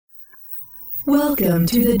Welcome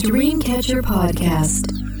to the Dreamcatcher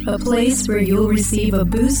Podcast, a place where you'll receive a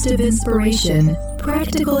boost of inspiration,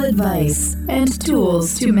 practical advice, and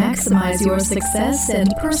tools to maximize your success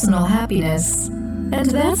and personal happiness.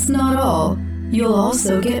 And that's not all. You'll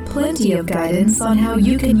also get plenty of guidance on how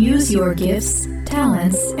you can use your gifts,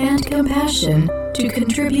 talents, and compassion to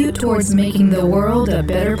contribute towards making the world a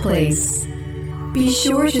better place. Be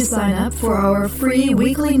sure to sign up for our free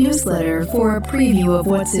weekly newsletter for a preview of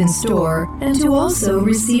what's in store and to also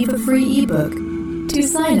receive a free ebook. To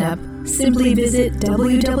sign up, simply visit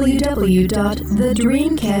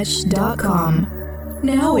www.thedreamcatch.com.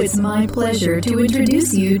 Now it's my pleasure to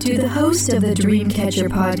introduce you to the host of the Dreamcatcher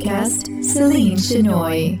podcast, Celine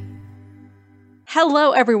Chenoy.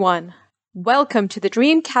 Hello, everyone. Welcome to the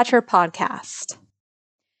Dreamcatcher podcast.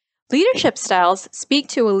 Leadership styles speak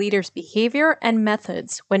to a leader's behavior and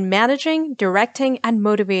methods when managing, directing, and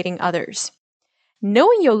motivating others.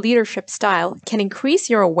 Knowing your leadership style can increase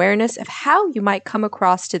your awareness of how you might come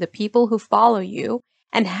across to the people who follow you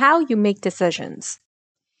and how you make decisions.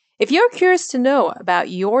 If you're curious to know about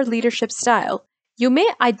your leadership style, you may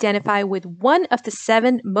identify with one of the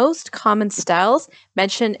 7 most common styles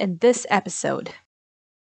mentioned in this episode.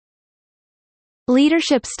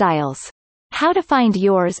 Leadership styles. How to find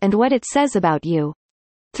yours and what it says about you.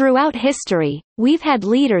 Throughout history, we've had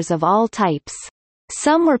leaders of all types.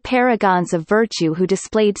 Some were paragons of virtue who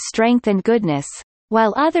displayed strength and goodness,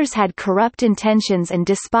 while others had corrupt intentions and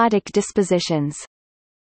despotic dispositions.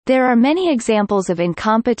 There are many examples of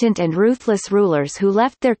incompetent and ruthless rulers who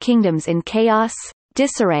left their kingdoms in chaos,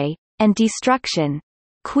 disarray, and destruction.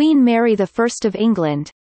 Queen Mary I of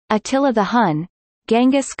England, Attila the Hun,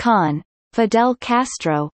 Genghis Khan, Fidel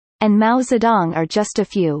Castro, and Mao Zedong are just a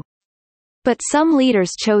few. But some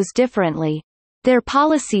leaders chose differently. Their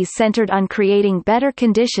policies centered on creating better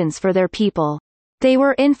conditions for their people. They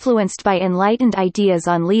were influenced by enlightened ideas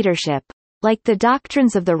on leadership, like the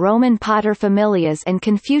doctrines of the Roman paterfamilias and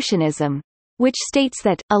Confucianism, which states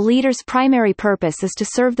that a leader's primary purpose is to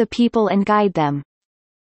serve the people and guide them.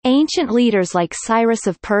 Ancient leaders like Cyrus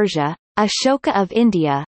of Persia, Ashoka of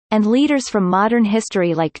India, and leaders from modern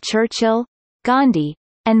history like Churchill, Gandhi,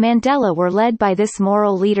 and Mandela were led by this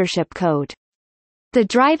moral leadership code. The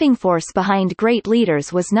driving force behind great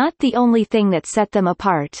leaders was not the only thing that set them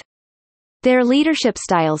apart. Their leadership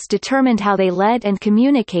styles determined how they led and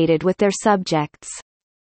communicated with their subjects.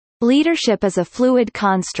 Leadership is a fluid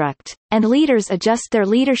construct, and leaders adjust their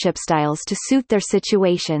leadership styles to suit their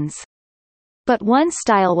situations. But one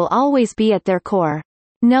style will always be at their core.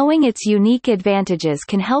 Knowing its unique advantages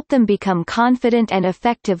can help them become confident and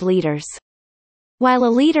effective leaders. While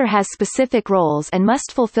a leader has specific roles and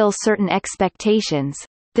must fulfill certain expectations,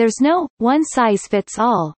 there's no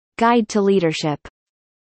one-size-fits-all guide to leadership.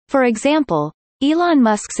 For example, Elon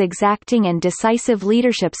Musk's exacting and decisive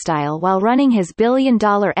leadership style while running his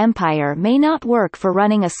billion-dollar empire may not work for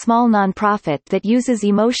running a small nonprofit that uses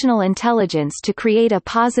emotional intelligence to create a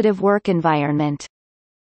positive work environment.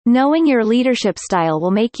 Knowing your leadership style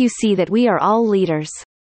will make you see that we are all leaders.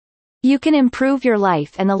 You can improve your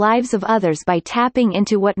life and the lives of others by tapping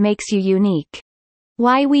into what makes you unique.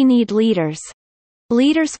 Why we need leaders.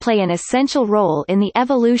 Leaders play an essential role in the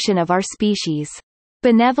evolution of our species.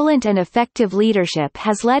 Benevolent and effective leadership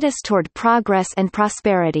has led us toward progress and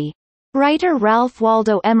prosperity. Writer Ralph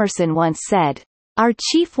Waldo Emerson once said, "Our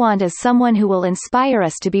chief want is someone who will inspire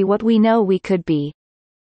us to be what we know we could be."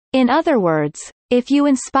 In other words, if you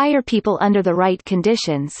inspire people under the right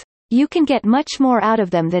conditions, you can get much more out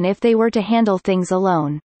of them than if they were to handle things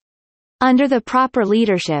alone. Under the proper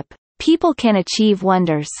leadership, people can achieve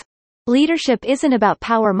wonders. Leadership isn't about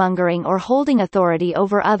power-mongering or holding authority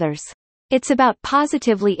over others. It's about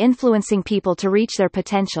positively influencing people to reach their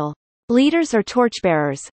potential. Leaders are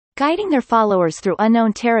torchbearers, guiding their followers through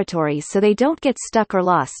unknown territories so they don't get stuck or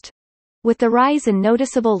lost. With the rise in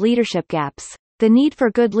noticeable leadership gaps, the need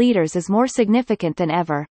for good leaders is more significant than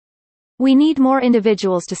ever. We need more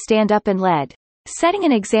individuals to stand up and lead, setting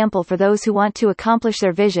an example for those who want to accomplish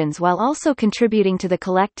their visions while also contributing to the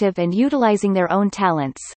collective and utilizing their own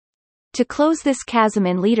talents. To close this chasm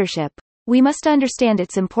in leadership, we must understand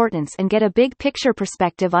its importance and get a big picture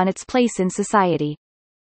perspective on its place in society.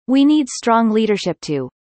 We need strong leadership to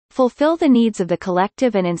fulfill the needs of the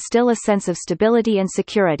collective and instill a sense of stability and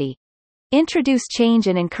security, introduce change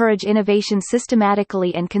and encourage innovation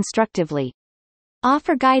systematically and constructively,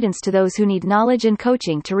 offer guidance to those who need knowledge and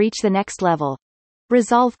coaching to reach the next level,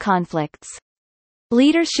 resolve conflicts.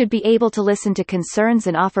 Leaders should be able to listen to concerns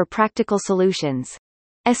and offer practical solutions,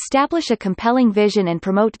 establish a compelling vision and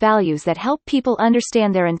promote values that help people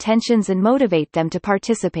understand their intentions and motivate them to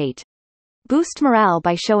participate. boost morale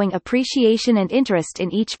by showing appreciation and interest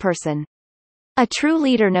in each person. A true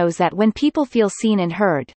leader knows that when people feel seen and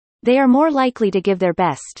heard, they are more likely to give their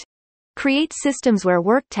best. Create systems where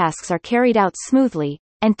work tasks are carried out smoothly,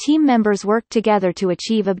 and team members work together to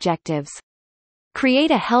achieve objectives.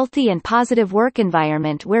 Create a healthy and positive work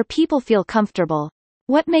environment where people feel comfortable.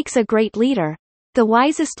 What makes a great leader? The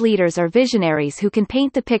wisest leaders are visionaries who can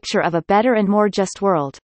paint the picture of a better and more just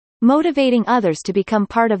world, motivating others to become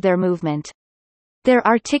part of their movement. Their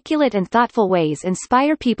articulate and thoughtful ways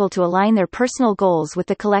inspire people to align their personal goals with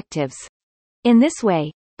the collective's. In this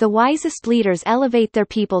way, the wisest leaders elevate their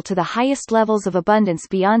people to the highest levels of abundance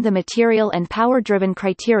beyond the material and power-driven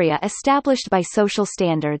criteria established by social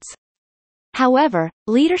standards. However,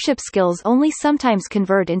 leadership skills only sometimes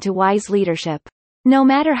convert into wise leadership. No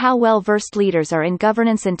matter how well-versed leaders are in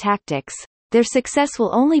governance and tactics, their success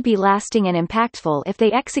will only be lasting and impactful if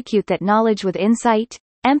they execute that knowledge with insight,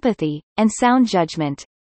 empathy, and sound judgment.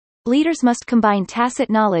 Leaders must combine tacit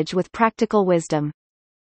knowledge with practical wisdom.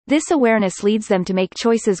 This awareness leads them to make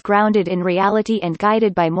choices grounded in reality and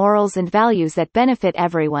guided by morals and values that benefit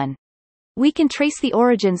everyone. We can trace the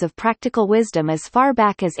origins of practical wisdom as far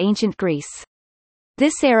back as ancient Greece.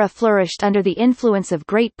 This era flourished under the influence of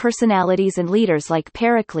great personalities and leaders like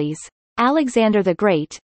Pericles, Alexander the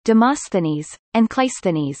Great, Demosthenes, and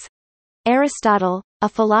Cleisthenes. Aristotle, a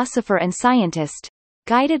philosopher and scientist,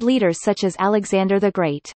 guided leaders such as Alexander the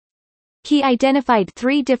Great. He identified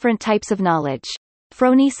 3 different types of knowledge.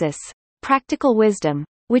 Phronesis, practical wisdom,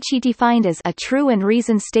 which he defined as a true and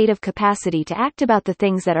reasoned state of capacity to act about the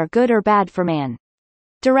things that are good or bad for man.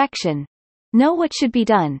 Direction, know what should be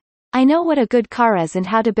done. I know what a good car is and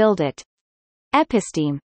how to build it.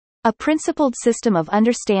 Episteme, a principled system of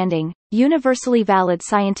understanding, universally valid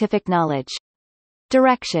scientific knowledge.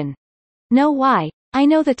 Direction, know why. I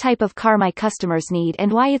know the type of car my customers need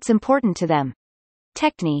and why it's important to them.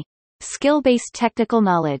 Techne, skill-based technical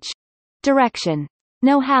knowledge. Direction,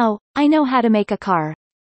 know how. I know how to make a car.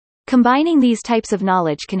 Combining these types of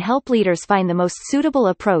knowledge can help leaders find the most suitable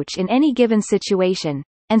approach in any given situation,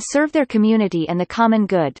 and serve their community and the common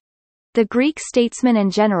good. The Greek statesman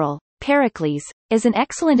and general, Pericles, is an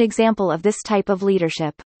excellent example of this type of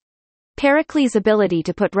leadership. Pericles' ability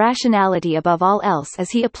to put rationality above all else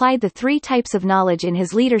as he applied the 3 types of knowledge in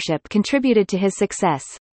his leadership contributed to his success.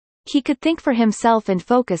 He could think for himself and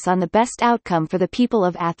focus on the best outcome for the people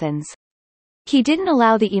of Athens. He didn't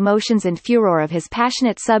allow the emotions and furor of his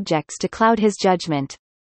passionate subjects to cloud his judgment.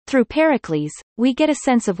 Through Pericles, we get a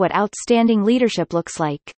sense of what outstanding leadership looks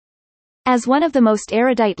like. As one of the most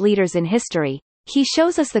erudite leaders in history, he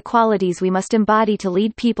shows us the qualities we must embody to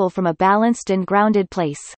lead people from a balanced and grounded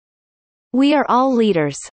place. We are all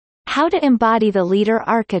leaders. How to embody the leader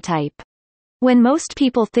archetype? When most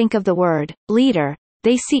people think of the word leader,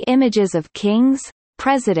 they see images of kings,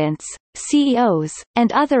 presidents, CEOs,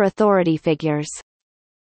 and other authority figures.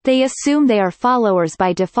 They assume they are followers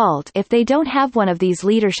by default if they don't have one of these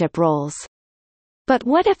leadership roles. But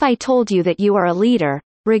what if I told you that you are a leader,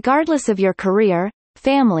 regardless of your career,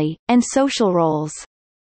 family, and social roles?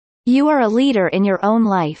 You are a leader in your own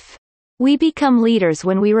life. We become leaders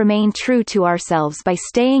when we remain true to ourselves by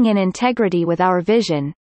staying in integrity with our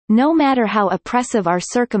vision, no matter how oppressive our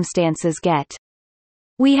circumstances get.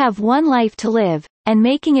 We have one life to live, and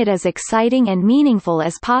making it as exciting and meaningful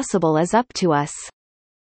as possible is up to us.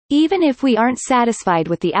 Even if we aren't satisfied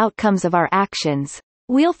with the outcomes of our actions,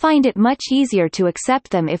 we'll find it much easier to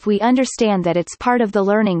accept them if we understand that it's part of the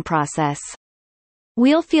learning process.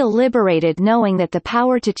 We'll feel liberated knowing that the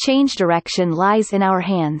power to change direction lies in our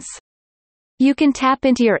hands. You can tap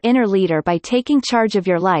into your inner leader by taking charge of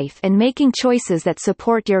your life and making choices that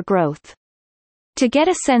support your growth. To get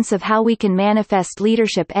a sense of how we can manifest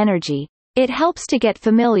leadership energy, it helps to get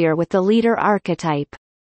familiar with the leader archetype.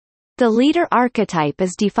 The leader archetype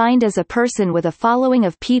is defined as a person with a following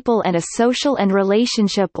of people and a social and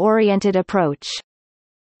relationship-oriented approach.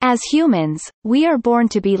 As humans, we are born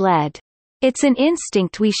to be led. It's an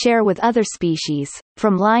instinct we share with other species,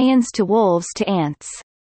 from lions to wolves to ants.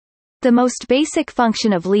 The most basic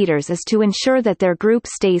function of leaders is to ensure that their group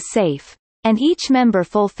stays safe, and each member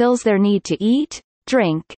fulfills their need to eat,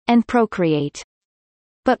 drink, and procreate.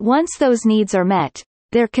 But once those needs are met,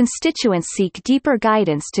 their constituents seek deeper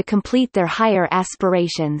guidance to complete their higher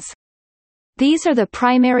aspirations. These are the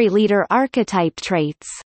primary leader archetype traits.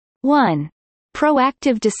 1.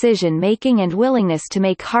 Proactive decision-making and willingness to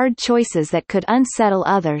make hard choices that could unsettle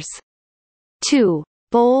others. 2.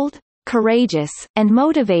 Bold, courageous, and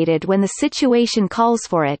motivated when the situation calls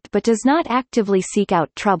for it but does not actively seek out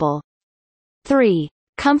trouble. 3.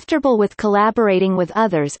 Comfortable with collaborating with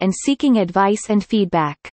others and seeking advice and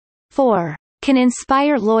feedback. 4. can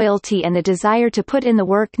inspire loyalty and the desire to put in the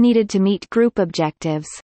work needed to meet group objectives.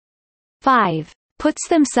 5. Puts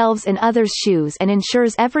themselves in others' shoes and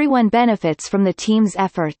ensures everyone benefits from the team's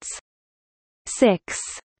efforts. 6.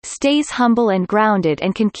 Stays humble and grounded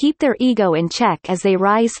and can keep their ego in check as they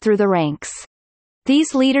rise through the ranks.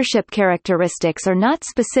 These leadership characteristics are not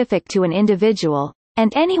specific to an individual,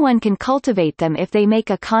 and anyone can cultivate them if they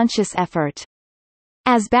make a conscious effort.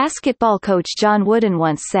 As basketball coach John Wooden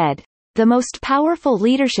once said, "The most powerful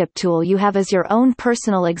leadership tool you have is your own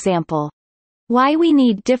personal example." Why we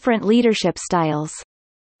need different leadership styles.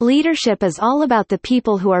 Leadership is all about the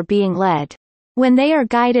people who are being led. When they are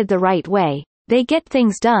guided the right way, they get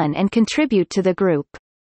things done and contribute to the group.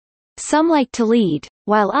 Some like to lead,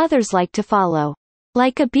 while others like to follow.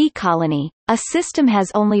 Like a bee colony, a system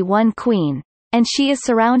has only one queen, and she is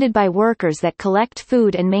surrounded by workers that collect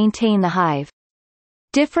food and maintain the hive.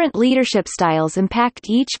 Different leadership styles impact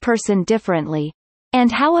each person differently, and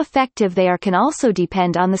how effective they are can also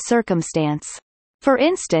depend on the circumstance. For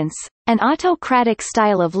instance, an autocratic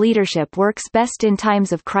style of leadership works best in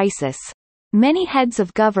times of crisis. Many heads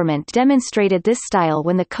of government demonstrated this style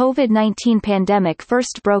when the COVID-19 pandemic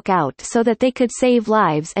first broke out so that they could save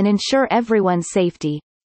lives and ensure everyone's safety.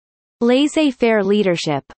 Laissez-faire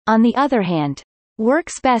leadership, on the other hand,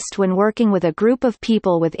 works best when working with a group of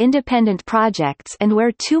people with independent projects and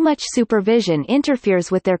where too much supervision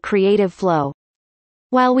interferes with their creative flow.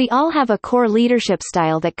 While we all have a core leadership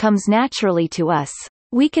style that comes naturally to us,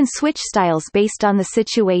 we can switch styles based on the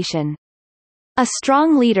situation. A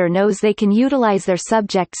strong leader knows they can utilize their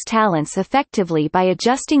subjects' talents effectively by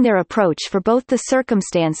adjusting their approach for both the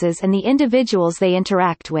circumstances and the individuals they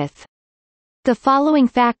interact with. The following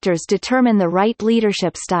factors determine the right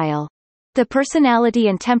leadership style. The personality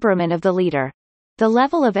and temperament of the leader. The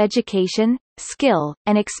level of education, skill,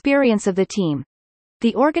 and experience of the team.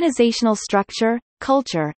 The organizational structure,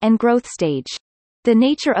 culture, and growth stage. The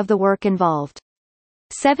nature of the work involved.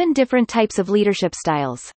 7 different types of leadership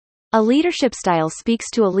styles. A leadership style speaks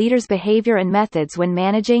to a leader's behavior and methods when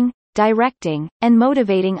managing, directing, and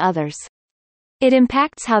motivating others. It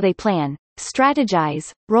impacts how they plan,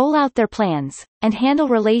 strategize, roll out their plans, and handle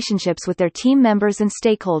relationships with their team members and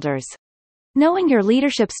stakeholders. Knowing your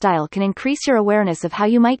leadership style can increase your awareness of how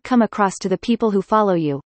you might come across to the people who follow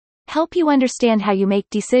you, help you understand how you make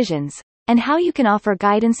decisions, and how you can offer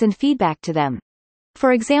guidance and feedback to them.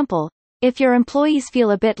 For example, if your employees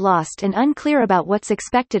feel a bit lost and unclear about what's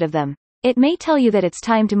expected of them, it may tell you that it's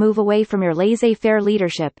time to move away from your laissez-faire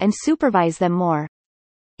leadership and supervise them more.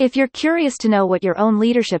 If you're curious to know what your own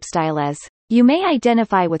leadership style is, you may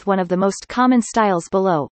identify with one of the most common styles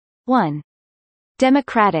below. 1.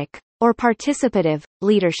 Democratic, or participative,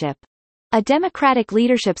 leadership. A democratic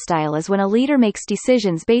leadership style is when a leader makes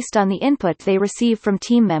decisions based on the input they receive from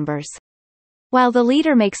team members. While the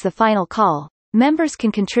leader makes the final call, members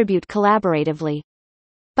can contribute collaboratively.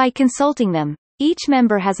 By consulting them, each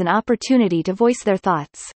member has an opportunity to voice their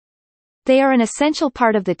thoughts. They are an essential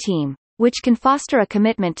part of the team, which can foster a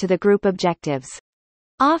commitment to the group objectives.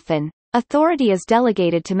 Often, authority is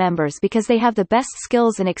delegated to members because they have the best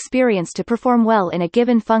skills and experience to perform well in a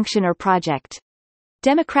given function or project.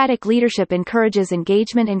 Democratic leadership encourages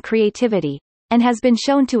engagement and creativity, and has been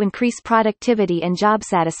shown to increase productivity and job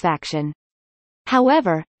satisfaction.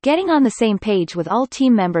 However, getting on the same page with all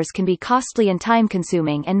team members can be costly and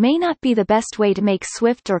time-consuming and may not be the best way to make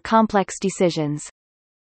swift or complex decisions.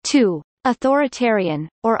 2. Authoritarian,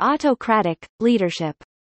 or autocratic, leadership.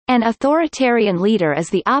 An authoritarian leader is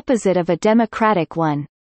the opposite of a democratic one.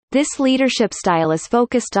 This leadership style is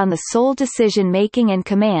focused on the sole decision-making and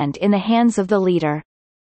command in the hands of the leader.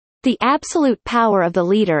 The absolute power of the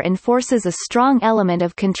leader enforces a strong element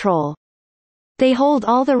of control. They hold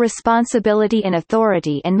all the responsibility and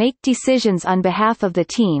authority and make decisions on behalf of the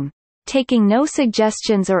team, taking no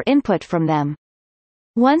suggestions or input from them.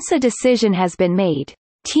 Once a decision has been made,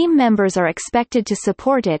 team members are expected to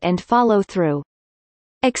support it and follow through.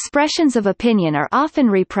 Expressions of opinion are often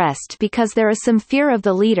repressed because there is some fear of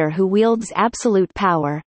the leader who wields absolute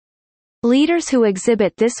power. Leaders who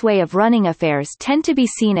exhibit this way of running affairs tend to be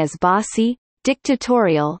seen as bossy,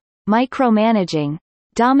 dictatorial, micromanaging,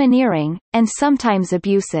 domineering, and sometimes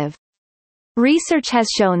abusive. Research has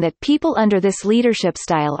shown that people under this leadership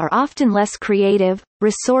style are often less creative,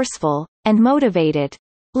 resourceful, and motivated,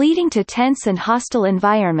 leading to tense and hostile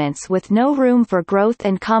environments with no room for growth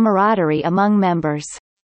and camaraderie among members.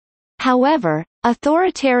 However,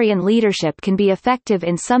 authoritarian leadership can be effective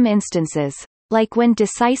in some instances, like when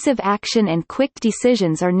decisive action and quick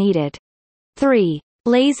decisions are needed. 3.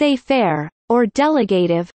 Laissez-faire, or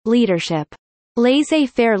delegative, leadership.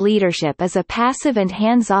 Laissez-faire leadership is a passive and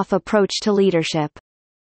hands-off approach to leadership.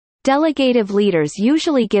 Delegative leaders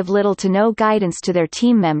usually give little to no guidance to their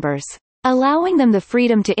team members, allowing them the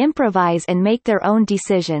freedom to improvise and make their own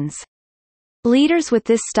decisions. Leaders with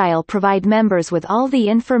this style provide members with all the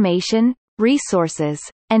information, resources,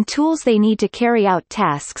 and tools they need to carry out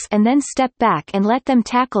tasks and then step back and let them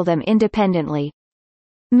tackle them independently.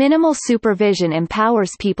 Minimal supervision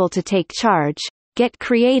empowers people to take charge, get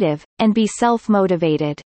creative, and be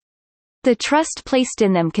self-motivated. The trust placed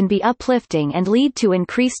in them can be uplifting and lead to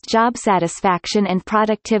increased job satisfaction and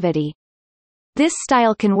productivity. This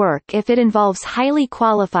style can work if it involves highly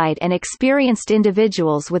qualified and experienced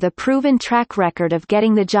individuals with a proven track record of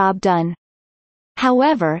getting the job done.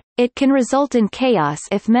 However, it can result in chaos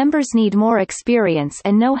if members need more experience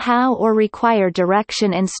and know-how or require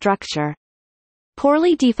direction and structure.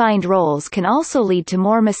 Poorly defined roles can also lead to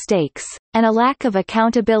more mistakes, and a lack of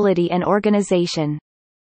accountability and organization.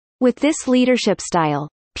 With this leadership style,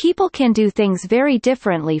 people can do things very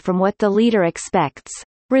differently from what the leader expects,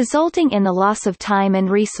 resulting in the loss of time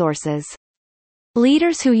and resources.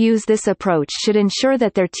 Leaders who use this approach should ensure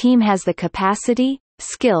that their team has the capacity,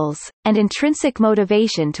 skills, and intrinsic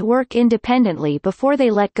motivation to work independently before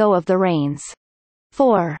they let go of the reins.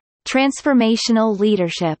 4. Transformational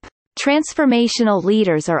leadership. Transformational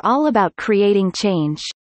leaders are all about creating change.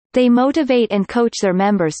 They motivate and coach their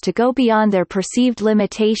members to go beyond their perceived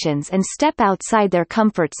limitations and step outside their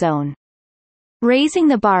comfort zone. Raising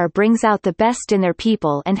the bar brings out the best in their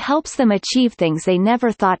people and helps them achieve things they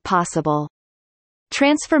never thought possible.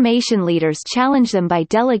 Transformation leaders challenge them by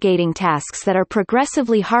delegating tasks that are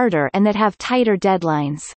progressively harder and that have tighter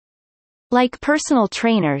deadlines. Like personal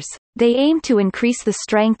trainers, they aim to increase the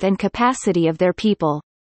strength and capacity of their people.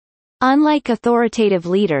 Unlike authoritative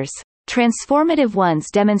leaders, transformative ones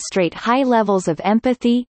demonstrate high levels of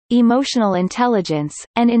empathy, emotional intelligence,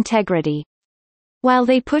 and integrity. While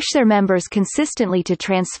they push their members consistently to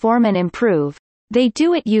transform and improve, they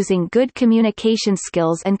do it using good communication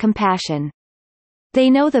skills and compassion. They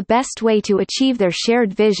know the best way to achieve their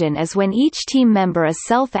shared vision is when each team member is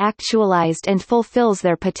self-actualized and fulfills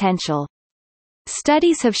their potential.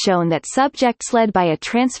 Studies have shown that subjects led by a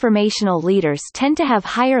transformational leaders tend to have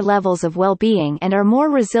higher levels of well-being and are more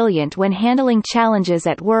resilient when handling challenges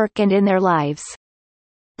at work and in their lives.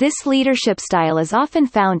 This leadership style is often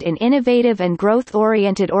found in innovative and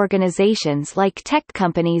growth-oriented organizations like tech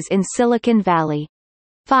companies in Silicon Valley.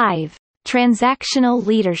 5. Transactional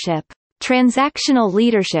leadership. Transactional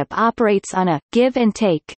leadership operates on a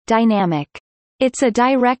give-and-take dynamic. It's a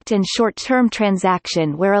direct and short-term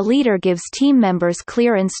transaction where a leader gives team members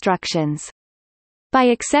clear instructions. By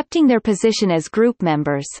accepting their position as group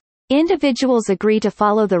members, individuals agree to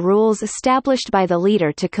follow the rules established by the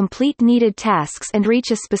leader to complete needed tasks and reach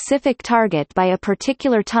a specific target by a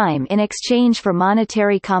particular time in exchange for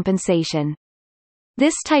monetary compensation.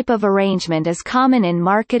 This type of arrangement is common in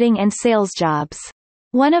marketing and sales jobs.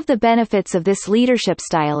 One of the benefits of this leadership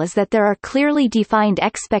style is that there are clearly defined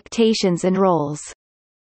expectations and roles.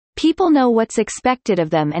 People know what's expected of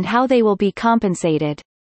them and how they will be compensated.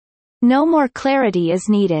 No more clarity is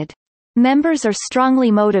needed. Members are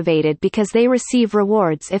strongly motivated because they receive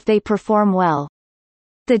rewards if they perform well.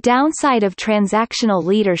 The downside of transactional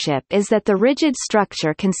leadership is that the rigid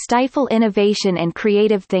structure can stifle innovation and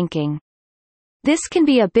creative thinking. This can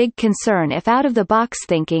be a big concern if out-of-the-box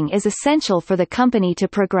thinking is essential for the company to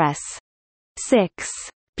progress. 6.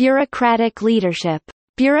 Bureaucratic leadership.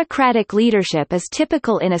 Bureaucratic leadership is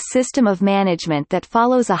typical in a system of management that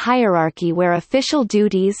follows a hierarchy where official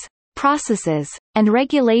duties, processes, and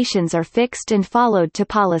regulations are fixed and followed to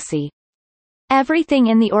policy. Everything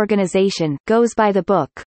in the organization goes by the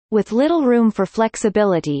book, with little room for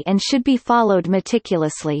flexibility, and should be followed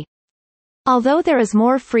meticulously. Although there is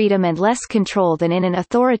more freedom and less control than in an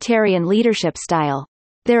authoritarian leadership style,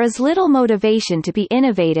 there is little motivation to be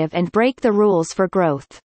innovative and break the rules for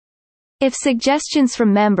growth. If suggestions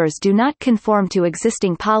from members do not conform to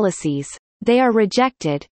existing policies, they are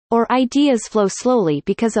rejected, or ideas flow slowly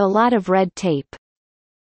because of a lot of red tape.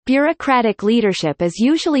 Bureaucratic leadership is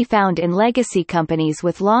usually found in legacy companies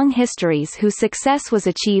with long histories whose success was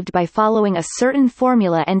achieved by following a certain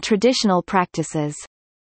formula and traditional practices.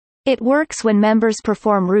 It works when members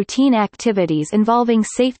perform routine activities involving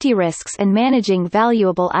safety risks and managing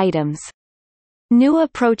valuable items. New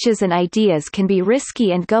approaches and ideas can be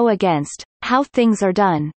risky and go against how things are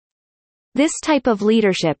done. This type of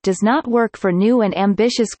leadership does not work for new and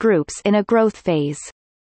ambitious groups in a growth phase.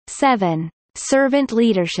 7. Servant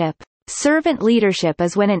leadership. Servant leadership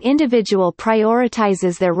is when an individual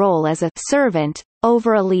prioritizes their role as a servant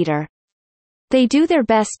over a leader. They do their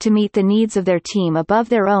best to meet the needs of their team above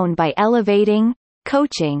their own by elevating,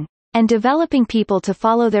 coaching, and developing people to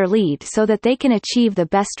follow their lead so that they can achieve the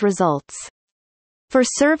best results. For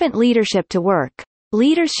servant leadership to work,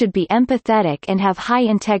 leaders should be empathetic and have high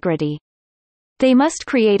integrity. They must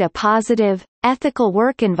create a positive, ethical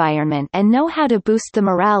work environment and know how to boost the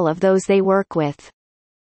morale of those they work with.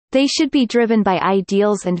 They should be driven by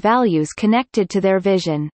ideals and values connected to their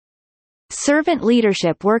vision. Servant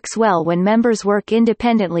leadership works well when members work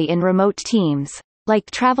independently in remote teams, like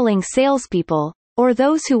traveling salespeople, or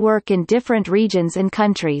those who work in different regions and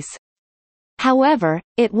countries. However,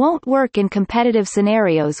 it won't work in competitive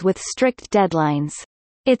scenarios with strict deadlines.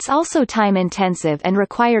 It's also time-intensive and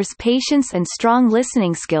requires patience and strong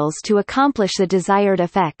listening skills to accomplish the desired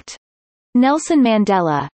effect. Nelson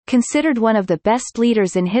Mandela, considered one of the best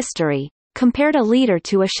leaders in history, compared a leader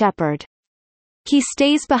to a shepherd. He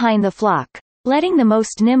stays behind the flock, letting the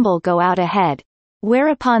most nimble go out ahead,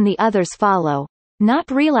 whereupon the others follow, not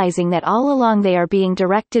realizing that all along they are being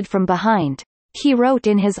directed from behind, he wrote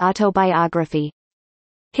in his autobiography.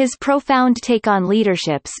 His profound take on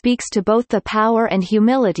leadership speaks to both the power and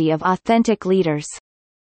humility of authentic leaders.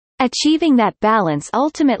 Achieving that balance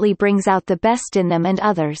ultimately brings out the best in them and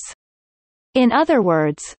others. In other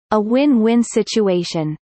words, a win-win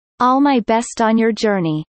situation. All my best on your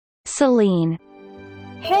journey. Celine.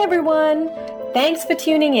 Hey everyone! Thanks for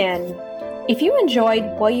tuning in. If you enjoyed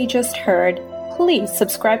what you just heard, please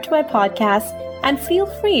subscribe to my podcast and feel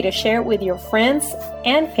free to share it with your friends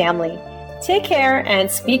and family. Take care and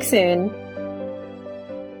speak soon.